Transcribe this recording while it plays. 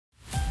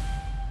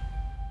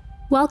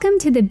Welcome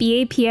to the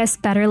BAPS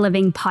Better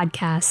Living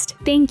podcast.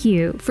 Thank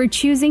you for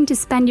choosing to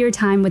spend your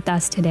time with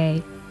us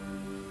today.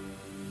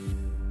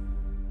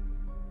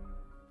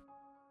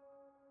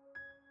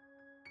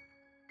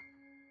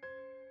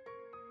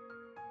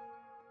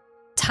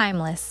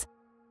 Timeless.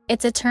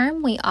 It's a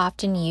term we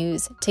often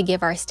use to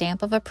give our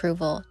stamp of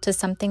approval to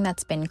something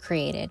that's been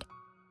created.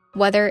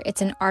 Whether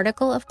it's an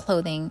article of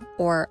clothing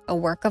or a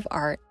work of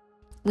art,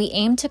 we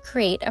aim to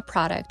create a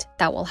product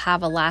that will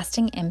have a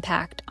lasting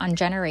impact on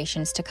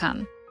generations to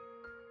come.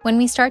 When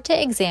we start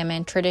to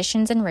examine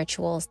traditions and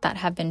rituals that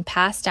have been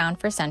passed down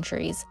for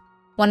centuries,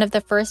 one of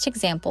the first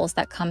examples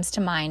that comes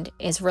to mind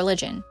is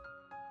religion.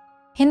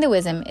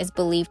 Hinduism is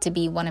believed to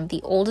be one of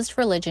the oldest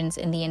religions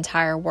in the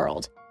entire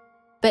world.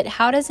 But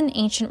how does an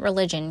ancient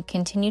religion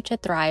continue to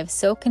thrive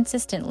so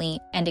consistently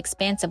and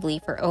expansively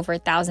for over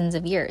thousands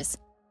of years?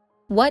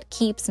 What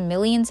keeps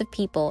millions of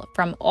people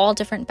from all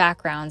different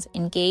backgrounds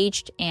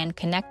engaged and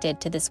connected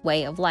to this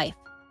way of life?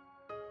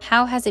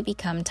 How has it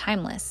become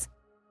timeless?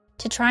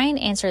 To try and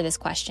answer this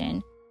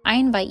question, I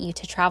invite you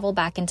to travel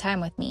back in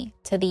time with me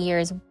to the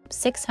years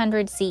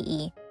 600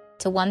 CE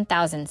to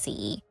 1000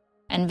 CE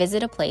and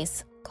visit a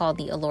place called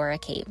the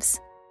Ellora Caves.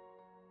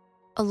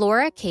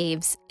 Ellora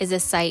Caves is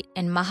a site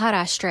in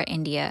Maharashtra,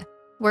 India,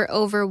 where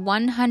over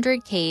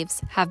 100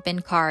 caves have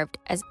been carved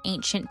as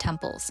ancient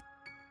temples.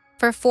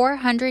 For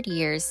 400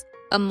 years,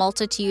 a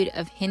multitude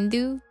of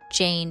Hindu,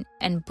 Jain,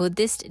 and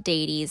Buddhist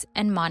deities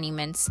and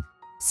monuments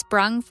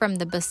sprung from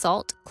the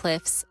basalt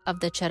cliffs of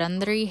the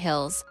Charandri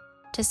Hills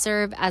to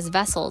serve as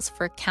vessels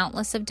for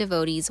countless of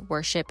devotees'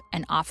 worship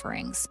and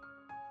offerings.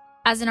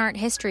 As an art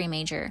history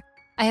major,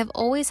 I have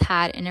always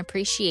had an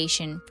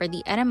appreciation for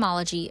the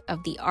etymology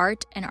of the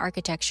art and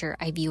architecture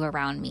I view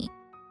around me.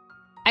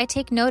 I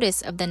take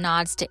notice of the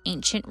nods to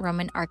ancient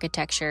Roman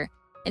architecture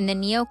in the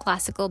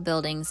neoclassical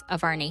buildings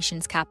of our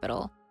nation's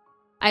capital.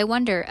 I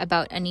wonder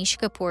about Anish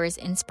Kapoor's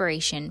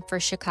inspiration for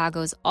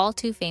Chicago's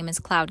all-too-famous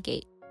Cloud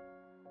Gate.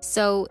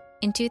 So,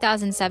 in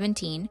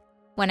 2017,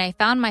 when I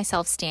found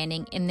myself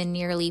standing in the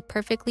nearly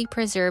perfectly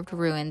preserved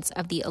ruins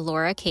of the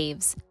Ellora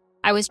Caves,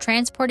 I was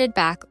transported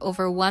back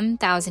over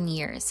 1,000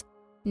 years,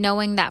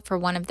 knowing that for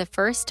one of the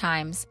first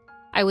times,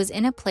 I was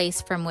in a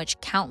place from which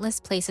countless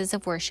places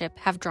of worship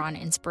have drawn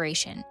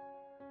inspiration.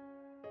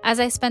 As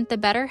I spent the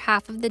better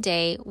half of the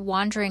day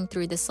wandering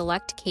through the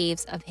select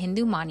caves of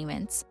Hindu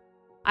monuments,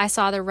 I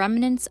saw the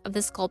remnants of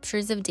the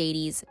sculptures of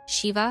deities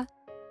Shiva,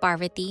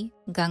 Parvati,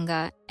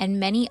 Ganga, and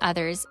many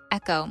others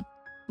echo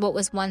what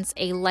was once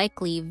a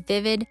likely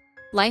vivid,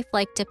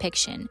 lifelike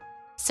depiction,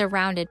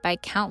 surrounded by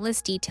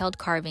countless detailed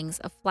carvings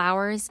of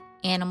flowers,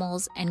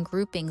 animals, and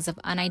groupings of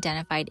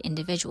unidentified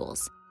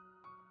individuals.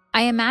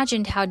 I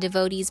imagined how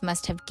devotees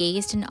must have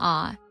gazed in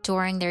awe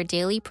during their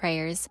daily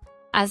prayers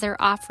as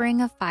their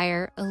offering of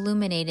fire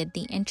illuminated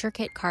the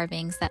intricate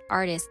carvings that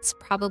artists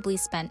probably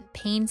spent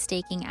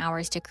painstaking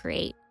hours to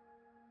create.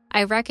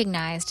 I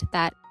recognized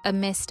that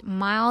amidst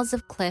miles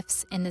of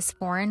cliffs in this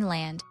foreign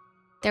land,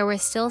 there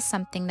was still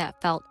something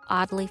that felt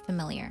oddly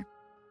familiar.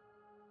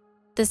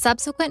 The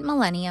subsequent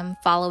millennium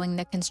following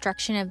the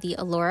construction of the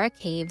Ellora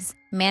Caves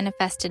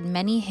manifested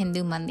many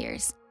Hindu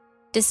mandirs.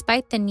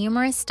 Despite the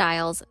numerous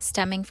styles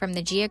stemming from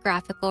the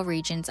geographical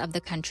regions of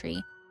the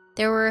country,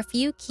 there were a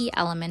few key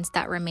elements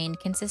that remained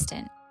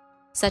consistent,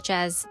 such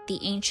as the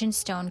ancient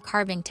stone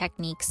carving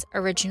techniques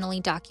originally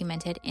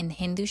documented in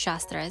Hindu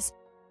Shastras,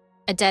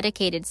 a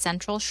dedicated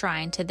central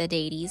shrine to the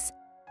deities,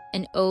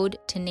 an ode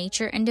to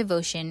nature and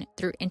devotion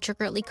through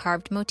intricately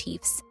carved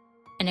motifs,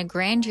 and a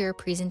grandeur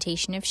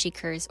presentation of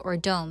shikhars or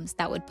domes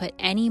that would put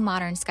any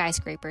modern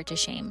skyscraper to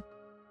shame.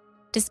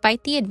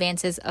 Despite the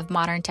advances of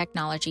modern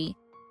technology,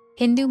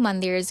 Hindu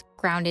mandirs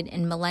grounded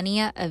in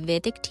millennia of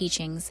Vedic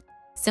teachings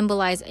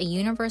symbolize a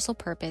universal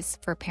purpose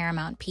for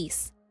paramount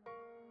peace.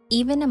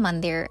 Even a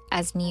mandir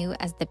as new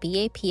as the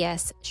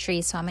BAPS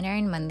Sri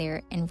Swaminarayan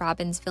Mandir in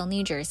Robbinsville,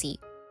 New Jersey,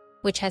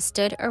 which has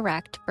stood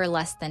erect for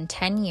less than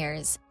 10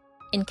 years,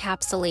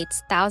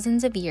 encapsulates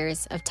thousands of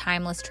years of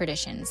timeless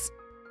traditions.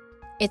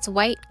 Its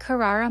white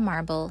Carrara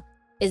marble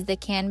is the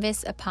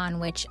canvas upon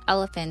which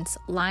elephants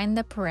line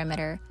the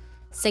perimeter,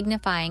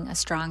 signifying a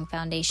strong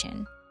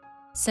foundation.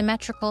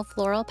 Symmetrical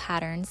floral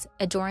patterns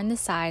adorn the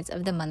sides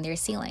of the mandir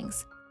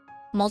ceilings.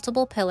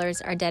 Multiple pillars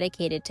are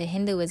dedicated to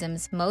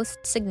Hinduism's most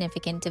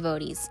significant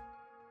devotees.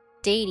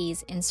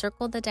 Deities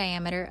encircle the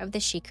diameter of the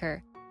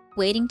shikhar,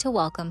 waiting to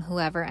welcome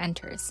whoever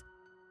enters.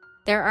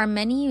 There are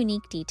many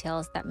unique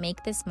details that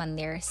make this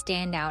mandir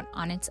stand out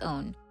on its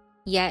own,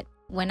 yet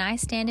when I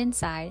stand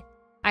inside,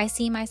 I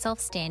see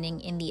myself standing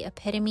in the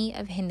epitome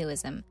of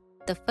Hinduism,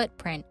 the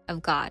footprint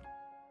of God.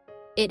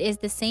 It is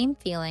the same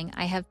feeling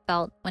I have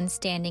felt when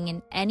standing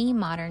in any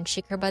modern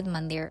Shikharbad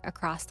mandir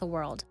across the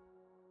world.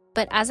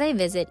 But as I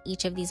visit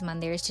each of these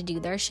mandirs to do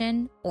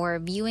darshan, or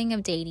viewing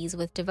of deities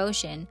with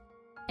devotion,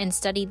 and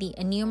study the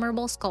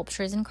innumerable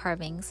sculptures and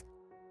carvings,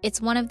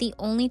 it's one of the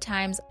only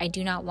times I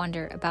do not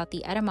wonder about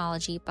the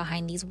etymology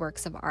behind these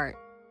works of art.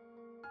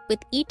 With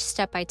each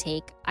step I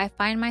take, I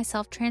find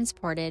myself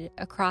transported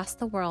across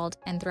the world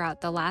and throughout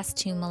the last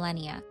 2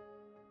 millennia.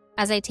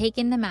 As I take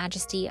in the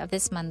majesty of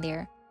this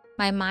mandir,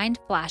 my mind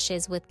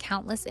flashes with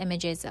countless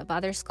images of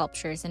other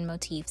sculptures and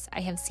motifs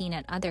I have seen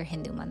at other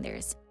Hindu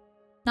mandirs.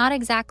 Not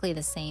exactly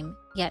the same,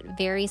 yet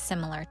very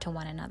similar to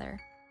one another.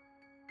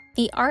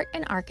 The art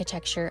and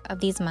architecture of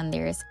these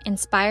mandirs,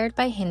 inspired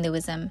by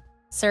Hinduism,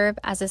 serve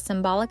as a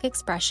symbolic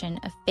expression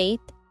of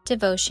faith,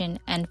 devotion,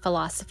 and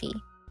philosophy.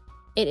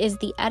 It is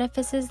the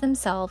edifices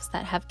themselves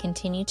that have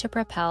continued to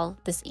propel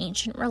this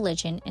ancient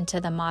religion into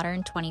the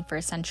modern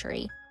 21st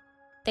century.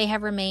 They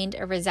have remained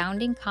a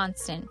resounding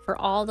constant for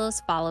all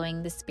those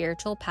following the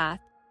spiritual path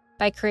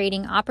by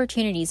creating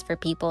opportunities for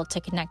people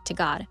to connect to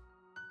God.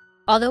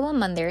 Although a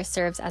mandir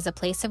serves as a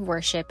place of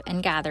worship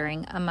and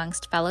gathering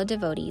amongst fellow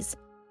devotees,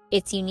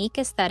 its unique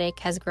aesthetic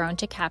has grown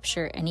to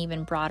capture an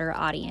even broader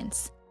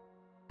audience.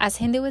 As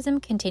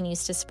Hinduism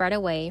continues to spread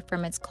away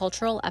from its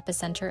cultural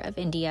epicenter of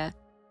India,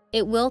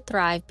 it will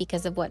thrive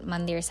because of what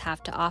mandirs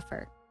have to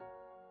offer.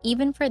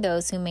 Even for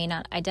those who may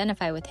not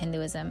identify with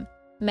Hinduism,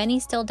 many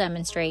still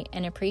demonstrate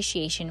an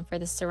appreciation for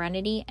the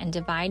serenity and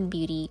divine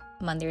beauty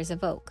mandirs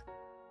evoke.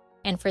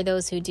 And for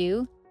those who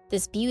do,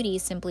 this beauty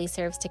simply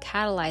serves to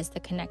catalyze the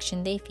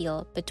connection they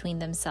feel between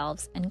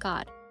themselves and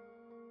God.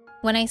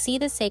 When I see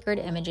the sacred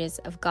images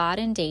of God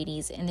and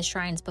deities in the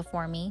shrines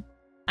before me,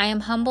 I am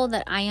humbled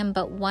that I am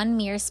but one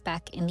mere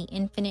speck in the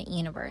infinite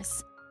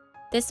universe.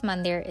 This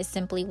mandir is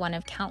simply one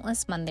of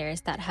countless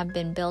mandirs that have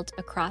been built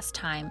across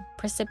time,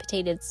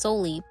 precipitated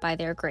solely by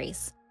their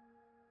grace.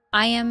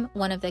 I am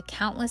one of the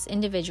countless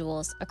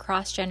individuals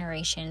across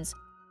generations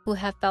who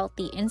have felt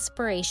the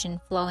inspiration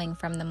flowing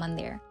from the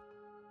mandir.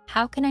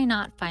 How can I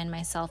not find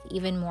myself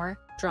even more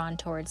drawn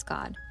towards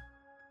God?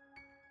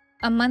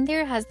 A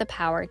mandir has the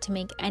power to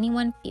make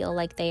anyone feel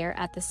like they are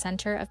at the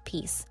center of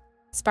peace,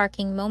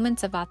 sparking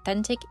moments of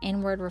authentic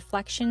inward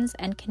reflections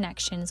and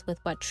connections with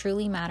what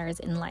truly matters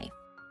in life.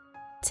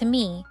 To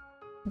me,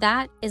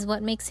 that is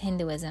what makes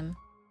Hinduism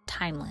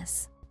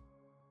timeless.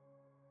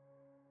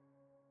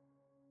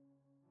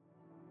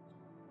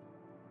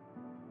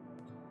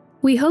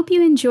 We hope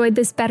you enjoyed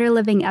this Better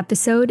Living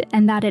episode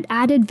and that it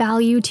added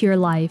value to your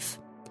life.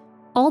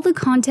 All the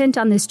content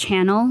on this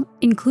channel,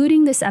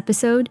 including this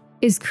episode,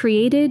 is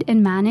created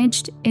and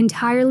managed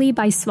entirely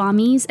by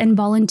Swamis and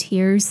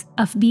volunteers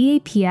of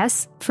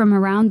BAPS from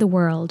around the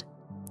world.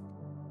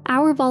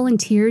 Our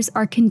volunteers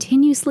are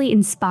continuously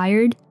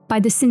inspired by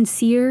the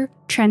sincere,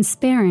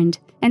 transparent,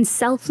 and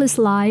selfless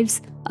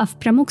lives of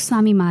Pramukh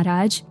Swami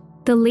Maharaj,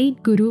 the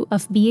late Guru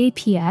of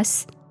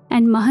BAPS,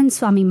 and Mahant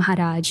Swami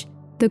Maharaj,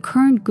 the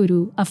current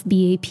Guru of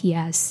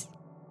BAPS.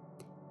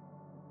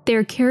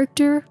 Their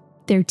character,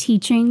 their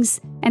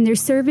teachings, and their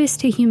service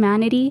to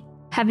humanity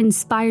have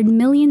inspired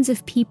millions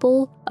of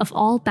people of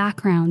all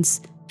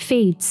backgrounds,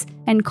 faiths,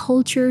 and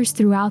cultures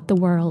throughout the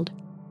world.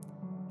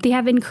 They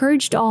have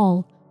encouraged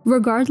all,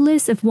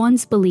 regardless of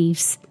one's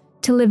beliefs,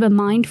 to live a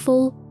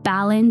mindful,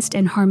 balanced,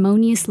 and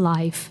harmonious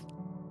life.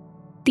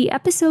 The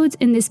episodes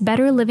in this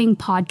Better Living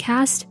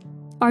podcast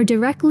are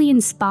directly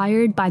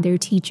inspired by their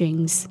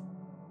teachings.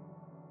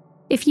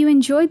 If you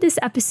enjoyed this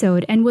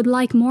episode and would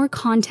like more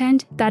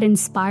content that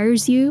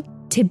inspires you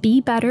to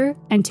be better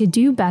and to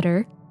do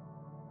better,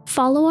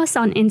 follow us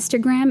on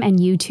Instagram and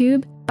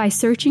YouTube by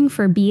searching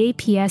for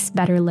BAPS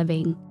Better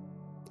Living.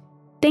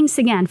 Thanks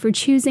again for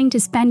choosing to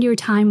spend your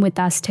time with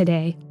us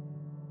today.